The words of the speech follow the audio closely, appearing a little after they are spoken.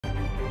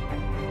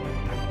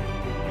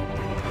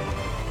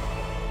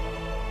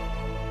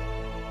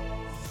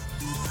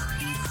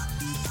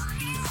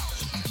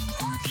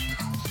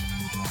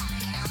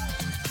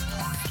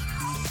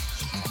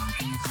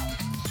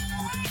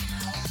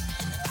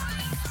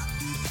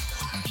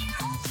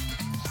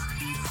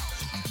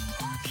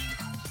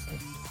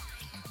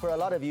For a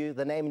lot of you,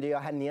 the name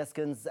Johan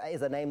Neeskens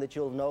is a name that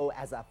you'll know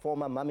as a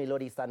former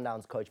Mamelodi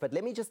Sundowns coach. But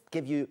let me just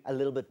give you a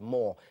little bit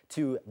more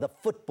to the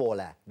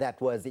footballer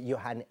that was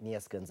Johan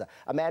Neeskens,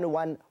 a man who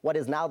won what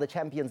is now the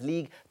Champions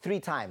League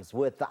 3 times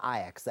with the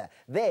Ajax.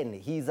 Then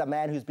he's a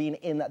man who's been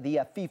in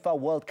the FIFA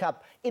World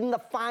Cup in the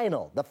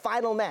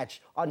final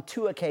match on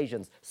 2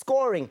 occasions,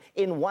 scoring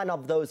in one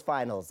of those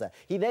finals.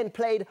 He then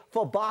played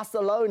for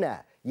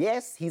Barcelona.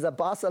 Yes, he's a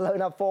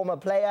Barcelona former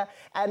player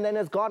and then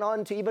has gone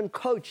on to even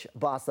coach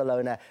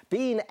Barcelona,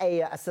 being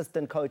an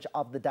assistant coach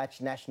of the Dutch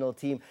national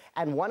team,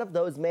 and one of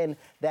those men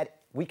that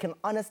we can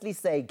honestly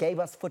say gave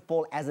us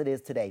football as it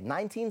is today.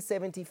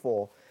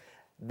 1974,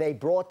 they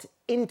brought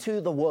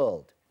into the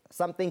world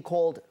something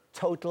called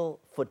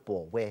total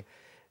football, where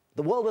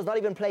the world was not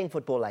even playing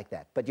football like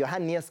that. But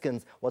Johan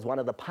Neeskens was one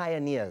of the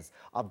pioneers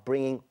of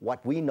bringing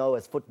what we know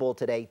as football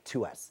today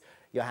to us.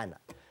 Johan,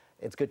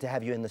 it's good to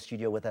have you in the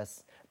studio with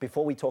us.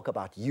 Before we talk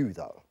about you,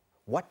 though,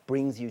 what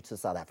brings you to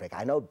South Africa?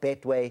 I know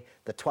Betway,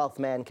 the 12th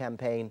Man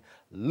campaign,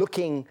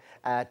 looking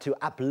to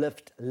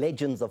uplift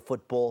legends of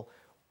football.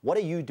 What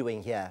are you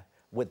doing here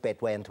with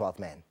Betway and 12th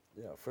Man?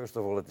 Yeah, first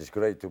of all, it is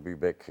great to be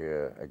back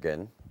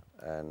again,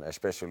 and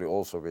especially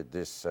also with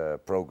this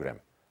program.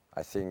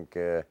 I think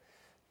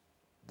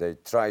they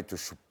try to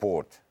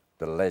support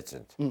the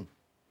legend,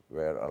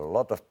 where a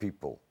lot of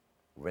people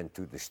went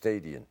to the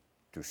stadium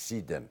to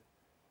see them.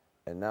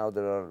 And now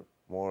they are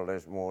more or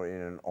less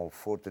in an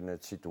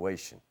unfortunate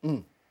situation.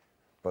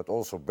 But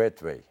also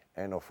Betway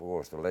and of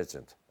course the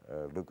legend,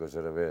 Lucas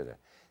Rivera,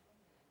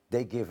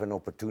 they give an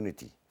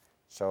opportunity.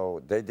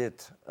 So they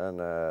did,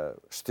 and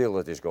still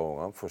it is going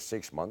on for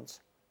 6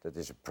 months. That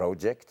is a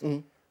project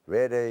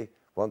where they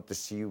want to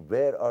see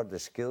where are the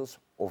skills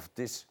of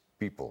these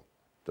people.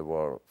 There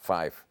were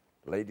 5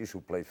 ladies who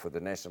played for the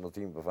national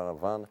team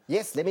of Van.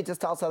 Yes, let me just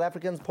tell South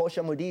Africans,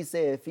 Portia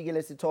Modise, Figile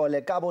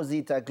Sitole, Gabo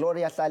Zita,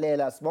 Gloria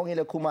Salela,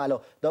 Smongile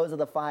Kumalo. Those are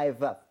the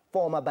 5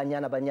 former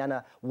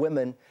Banyana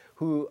women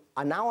who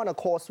are now on a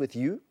course with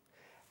you,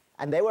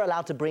 and they were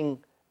allowed to bring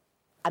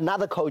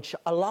another coach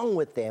along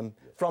with them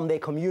from their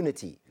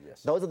community.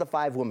 Yes. Those are the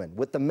 5 women.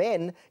 With the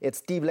men, it's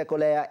Steve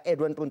Lekolea,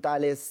 Edwin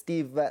Puntales,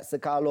 Steve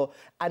Sekalo,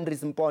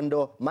 Andris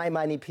Mpondo,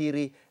 Maimani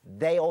Piri.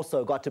 They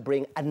also got to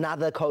bring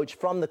another coach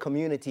from the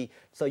community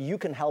so you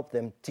can help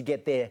them to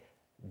get their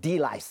D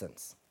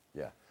license.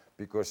 Yeah,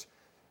 because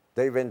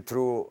they went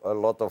through a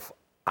lot of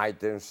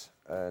items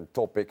and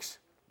topics.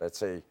 Let's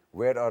say,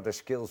 where are the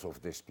skills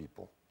of these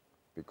people?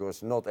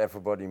 Because not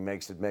everybody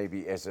makes it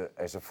maybe as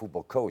a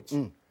football coach.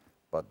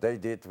 But they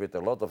did with a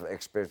lot of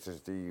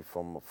expertise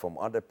from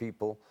other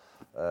people,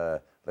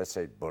 let's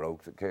say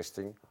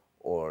broadcasting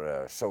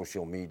or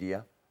social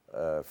media,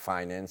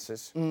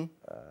 finances,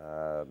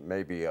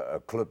 maybe a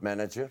club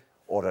manager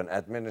or an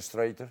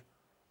administrator.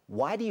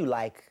 Why do you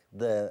like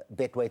the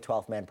Betway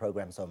 12th Man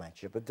program so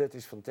much? Yeah, but that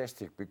is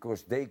fantastic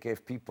because they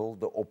give people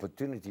the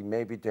opportunity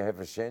maybe to have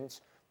a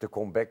chance to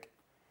come back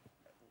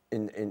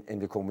in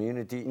the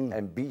community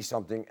and be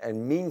something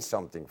and mean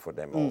something for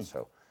them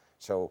also.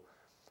 So.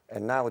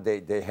 And now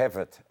they have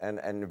it,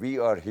 and we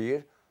are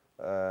here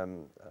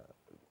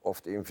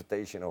of the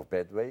invitation of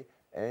Betway,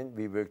 and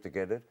we work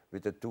together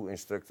with the 2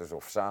 instructors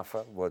of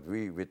SAFA. What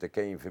we with the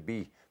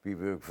KNVB, we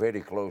work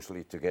very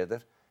closely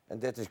together,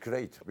 and that is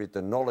great with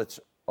the knowledge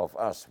of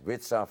us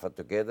with SAFA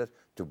together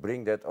to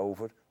bring that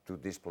over to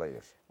these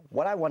players.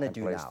 What I want to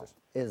do now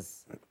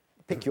is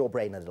pick your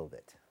brain a little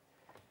bit.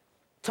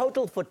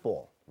 Total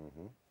football.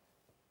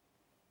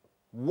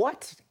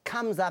 What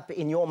comes up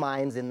in your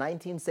minds in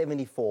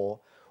 1974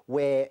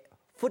 where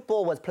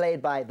football was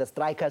played by the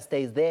striker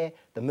stays there,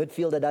 the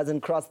midfielder doesn't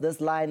cross this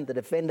line, the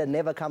defender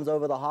never comes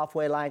over the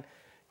halfway line?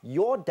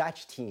 Your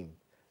Dutch team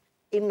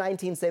in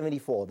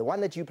 1974, the one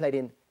that you played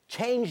in,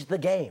 changed the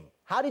game.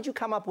 How did you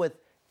come up with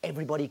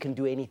everybody can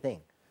do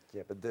anything?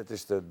 Yeah, but that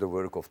is the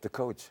work of the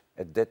coach.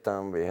 At that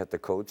time we had the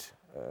coach,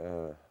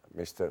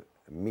 Mr.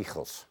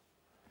 Michels.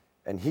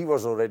 And he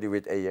was already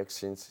with Ajax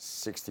since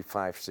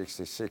 65,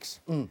 66.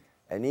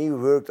 And he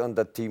worked on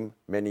that team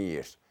many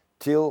years,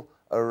 till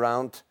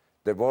around,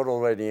 they were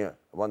already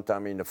one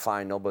time in the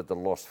final, but they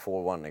lost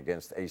 4-1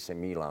 against AC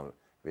Milan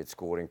with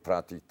scoring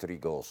Prati 3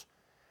 goals.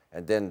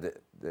 And then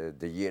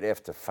the year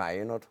after,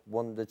 Feyenoord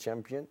won the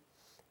champion.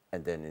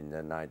 And then in the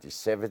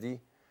 1970,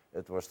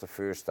 it was the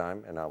first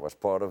time, and I was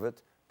part of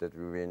it, that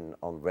we win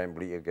on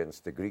Wembley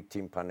against the Greek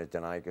team,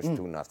 Panathinaikos,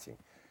 2-0.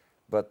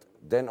 But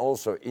then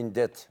also in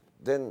that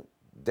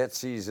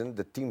season,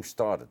 the team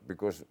started,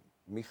 because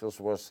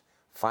Michels was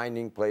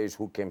finding players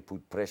who can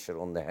put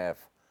pressure on the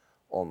half,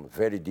 on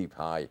very deep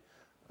high,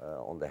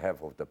 on the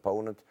half of the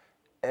opponent.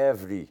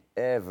 Every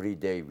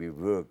day we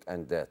worked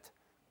on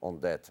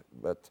that,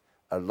 but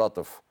a lot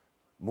of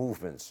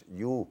movements.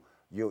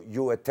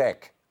 You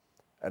attack,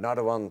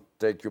 another one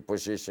take your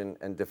position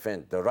and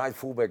defend. The right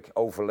fullback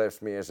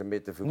overlaps me as a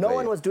midfield player. No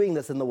one was doing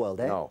this in the world,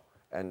 eh? No,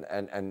 and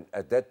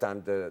at that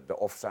time the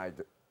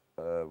offside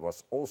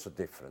was also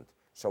different.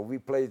 So we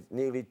played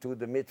nearly to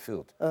the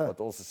midfield, but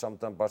also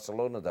sometimes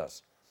Barcelona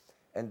does.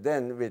 And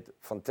then with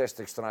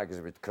fantastic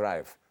strikers with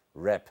Cruyff,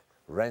 Rep,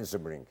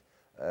 Rensenbrink,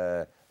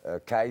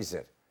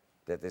 Keizer.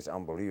 That is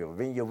unbelievable.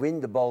 When you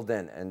win the ball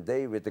then, and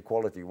they with the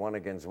quality 1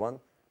 against 1,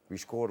 we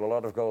scored a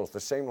lot of goals. The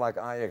same like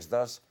Ajax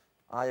does.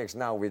 Ajax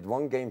now with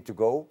 1 game to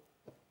go,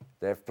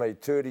 they have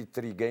played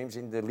 33 games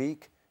in the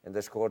league and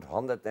they scored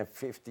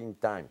 115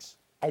 times.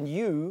 And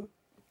you,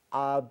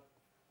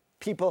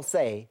 people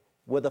say,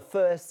 were the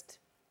first,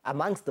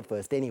 amongst the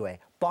first anyway,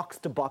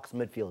 box-to-box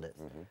midfielders.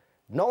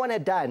 No one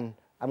had done,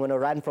 I'm going to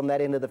run from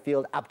that end of the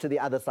field up to the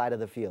other side of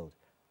the field.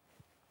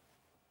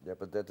 Yeah,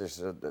 but that is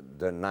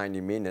the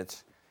 90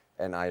 minutes,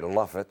 and I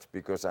love it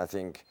because I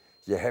think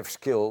you have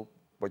skill,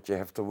 but you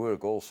have to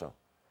work also.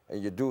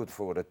 And you do it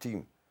for the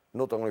team,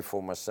 not only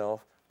for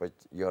myself, but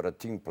you're a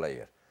team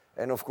player.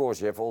 And of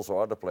course, you have also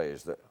other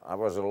players. I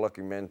was a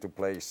lucky man to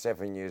play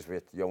 7 years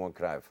with Johan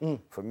Cruyff.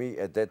 For me,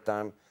 at that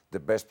time, the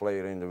best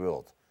player in the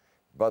world.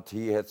 But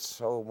he had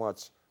so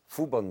much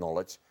football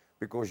knowledge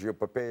because you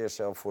prepare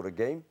yourself for the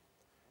game,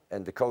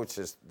 and the coach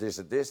says this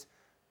and this.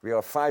 We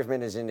are 5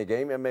 minutes in the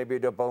game, and maybe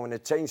the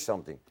opponent changed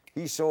something.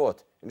 He saw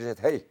it, and he said,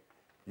 hey,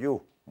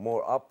 you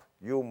more up,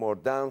 you more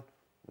down,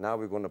 now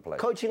we're going to play.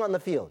 Coaching on the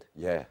field.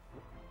 Yeah.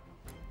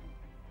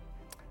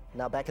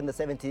 Now, back in the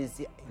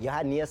 70s,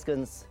 Johan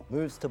Neeskens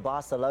moves to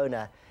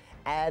Barcelona.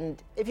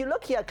 And if you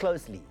look here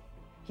closely,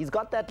 he's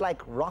got that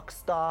like rock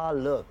star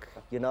look,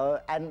 you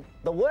know. And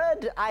the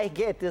word I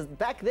get is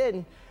back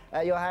then,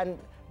 Johan,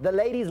 the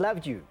ladies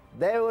loved you.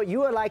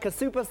 You were like a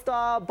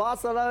superstar,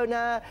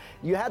 Barcelona.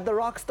 You had the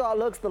rock star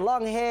looks, the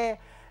long hair.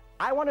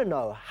 I want to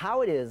know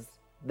how it is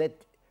that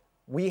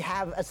we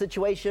have a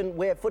situation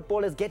where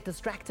footballers get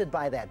distracted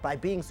by that, by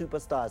being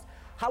superstars.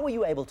 How were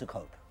you able to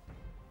cope?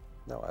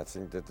 No, I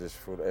think that is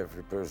for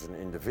every person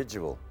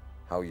individual,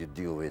 how you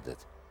deal with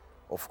it.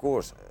 Of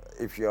course,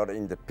 if you are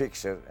in the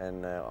picture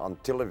and on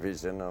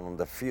television and on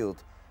the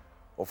field,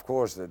 of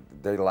course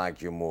they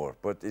like you more.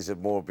 But is it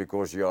more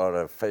because you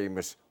are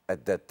famous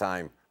at that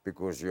time,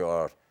 because you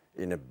are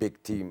in a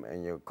big team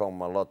and you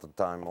come a lot of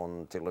time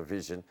on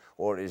television,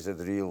 or is it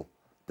real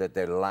that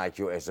they like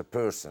you as a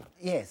person?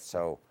 Yes.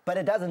 So, but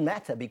it doesn't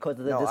matter because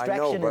the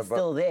distraction is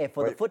still there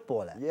for the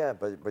footballer. Yeah,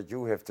 but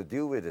you have to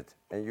deal with it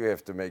and you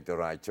have to make the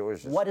right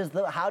choices.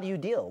 How do you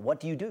deal? What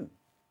do you do?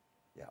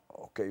 Yeah,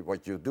 okay,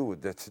 what you do,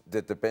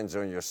 that depends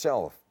on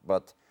yourself,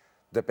 but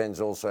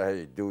depends also,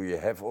 hey, do you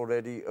have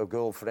already a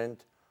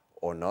girlfriend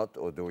or not,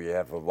 or do you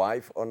have a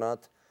wife or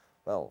not?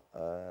 Well,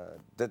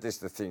 that is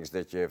the things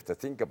that you have to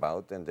think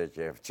about, and that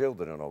you have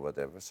children or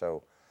whatever.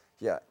 So,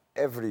 yeah,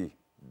 every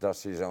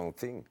does his own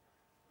thing.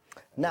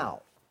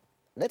 Now,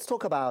 let's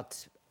talk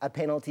about a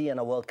penalty in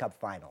a World Cup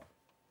final.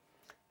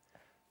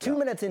 2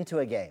 minutes into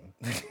a game,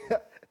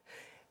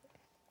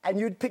 and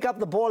you'd pick up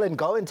the ball and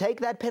go and take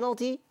that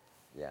penalty?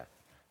 Yeah.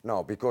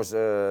 No, because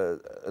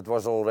it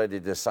was already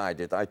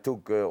decided. I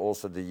took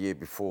also the year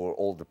before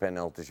all the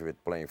penalties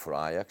with playing for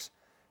Ajax.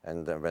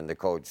 And when the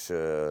coach,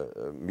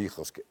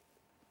 Michels,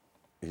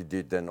 he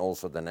did then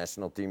also the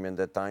national team in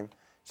that time.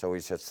 So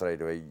he said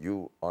straight away,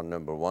 you are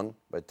number 1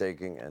 by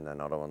taking, and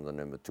another one the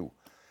number 2.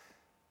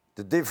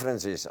 The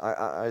difference is,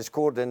 I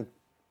scored then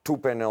 2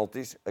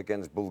 penalties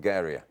against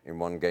Bulgaria in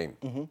 1 game.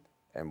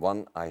 And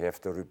 1 I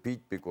have to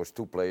repeat because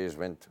 2 players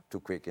went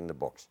too quick in the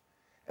box.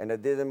 And I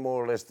did it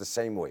more or less the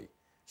same way.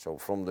 So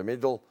from the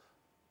middle,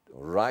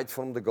 right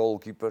from the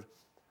goalkeeper,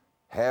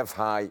 half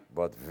high,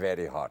 but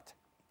very hard.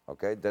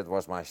 Okay, that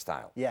was my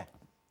style. Yeah.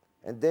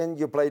 And then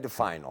you play the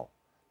final.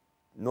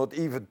 Not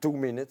even 2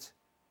 minutes,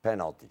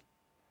 penalty.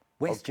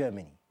 West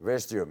Germany.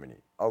 West Germany.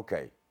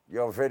 Okay,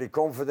 you're very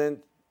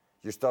confident.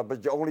 You start,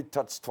 but you only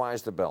touch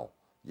twice the ball.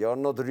 You're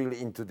not really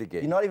into the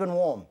game. You're not even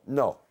warm.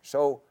 No.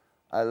 So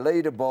I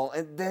lay the ball,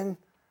 and then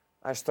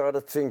I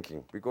started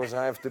thinking, because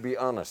I have to be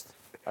honest.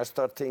 I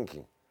start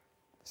thinking,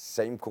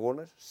 same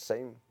corner,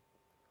 same,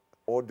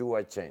 or do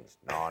I change?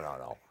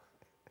 No.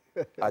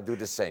 I do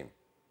the same.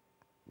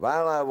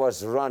 While I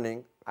was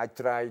running, I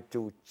tried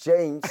to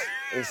change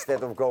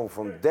instead of going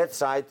from that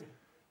side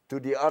to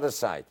the other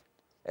side.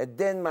 And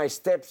then my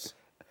steps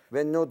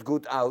were not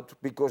good out,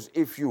 because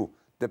if you,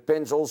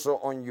 depends also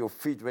on your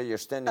feet where you're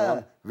standing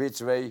on,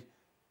 which way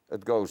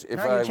it goes. If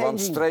I want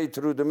straight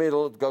through the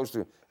middle, it goes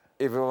to,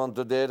 if I want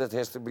to there, it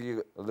has to be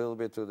a little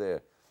bit to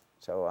there.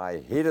 So I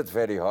hit it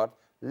very hard,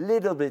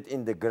 little bit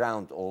in the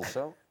ground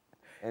also,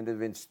 and it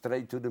went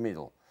straight to the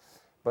middle.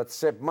 But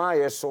Sepp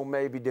Maier saw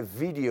maybe the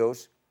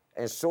videos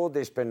and saw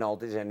these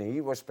penalties, and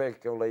he was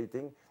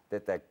speculating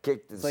that I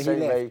kicked it the same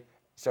way.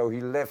 So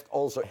he left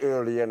also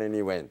earlier, and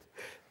he went.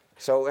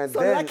 So then,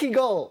 lucky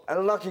goal. A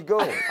lucky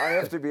goal. I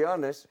have to be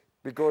honest,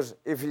 because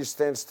if he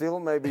stands still,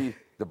 maybe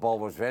the ball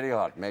was very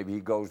hard. Maybe he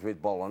goes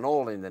with ball and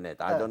all in the net.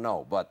 I don't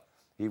know, but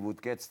he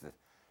would catch it.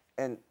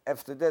 And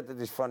after that,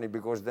 it is funny,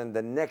 because then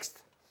the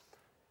next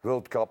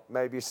World Cup,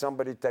 maybe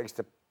somebody takes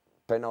the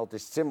penalty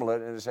similar,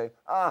 and they say,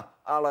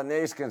 Alan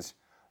Neeskens,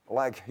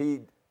 like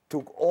he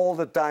took all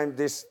the time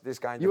this kind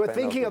of penalty. You were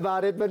thinking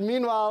about it, but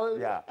meanwhile,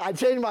 I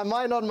changed my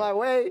mind on my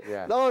way.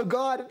 Yeah. Oh,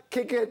 God,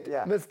 kick it,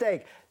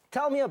 mistake.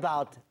 Tell me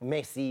about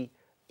Messi,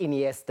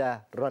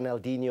 Iniesta,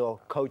 Ronaldinho,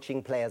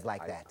 coaching players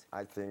like that.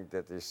 I think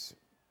that is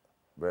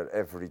where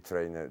every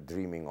trainer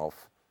dreaming of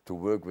to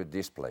work with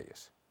these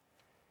players.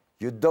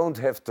 You don't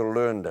have to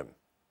learn them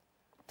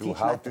to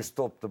how to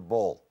stop the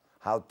ball,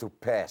 how to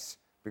pass,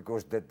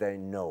 because that they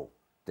know.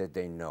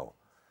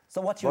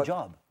 So what's your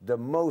job? The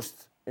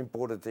most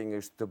important thing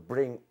is to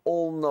bring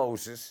all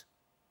noses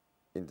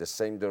in the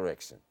same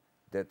direction,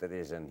 that there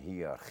is an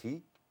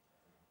hierarchy.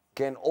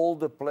 Can all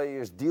the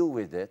players deal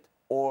with it,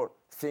 or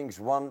thinks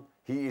one,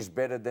 he is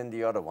better than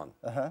the other one?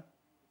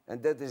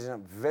 And that is a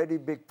very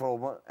big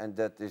problem, and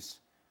that is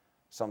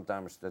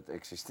sometimes that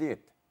existed.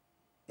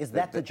 Is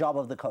that the job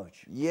of the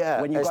coach?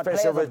 Yeah, when you've got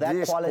especially players of with that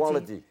this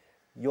quality.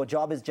 Your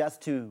job is just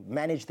to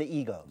manage the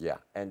ego. Yeah,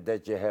 and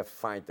that you have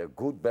find a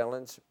good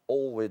balance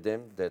all with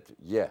them, that,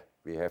 yeah,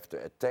 we have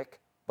to attack,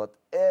 but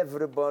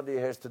everybody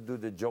has to do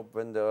the job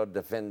when they are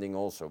defending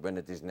also, when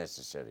it is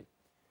necessary.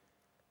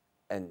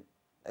 And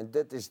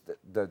that is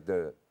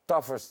the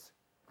toughest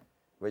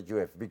what you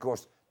have,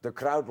 because the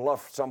crowd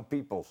loves some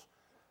people,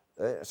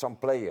 some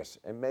players,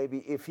 and maybe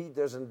if he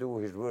doesn't do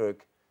his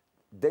work,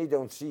 they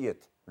don't see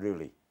it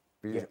really.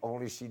 We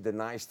only see the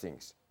nice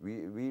things.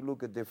 We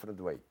look a different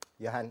way.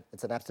 Johan,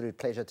 it's an absolute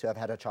pleasure to have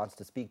had a chance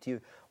to speak to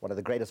you. One of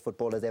the greatest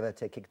footballers ever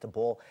to kick the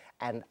ball.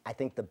 And I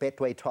think the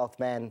Betway 12th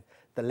man,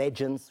 the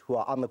legends who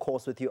are on the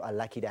course with you, are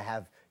lucky to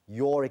have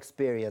your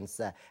experience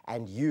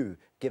and you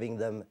giving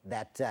them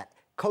that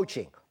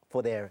coaching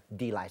for their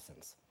D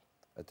license.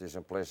 It is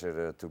a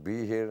pleasure to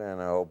be here,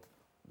 and I hope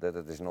that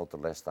it is not the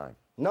last time.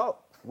 No,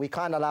 we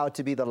can't allow it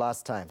to be the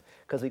last time,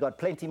 because we got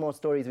plenty more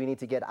stories we need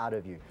to get out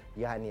of you.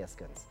 Johan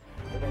Neeskens.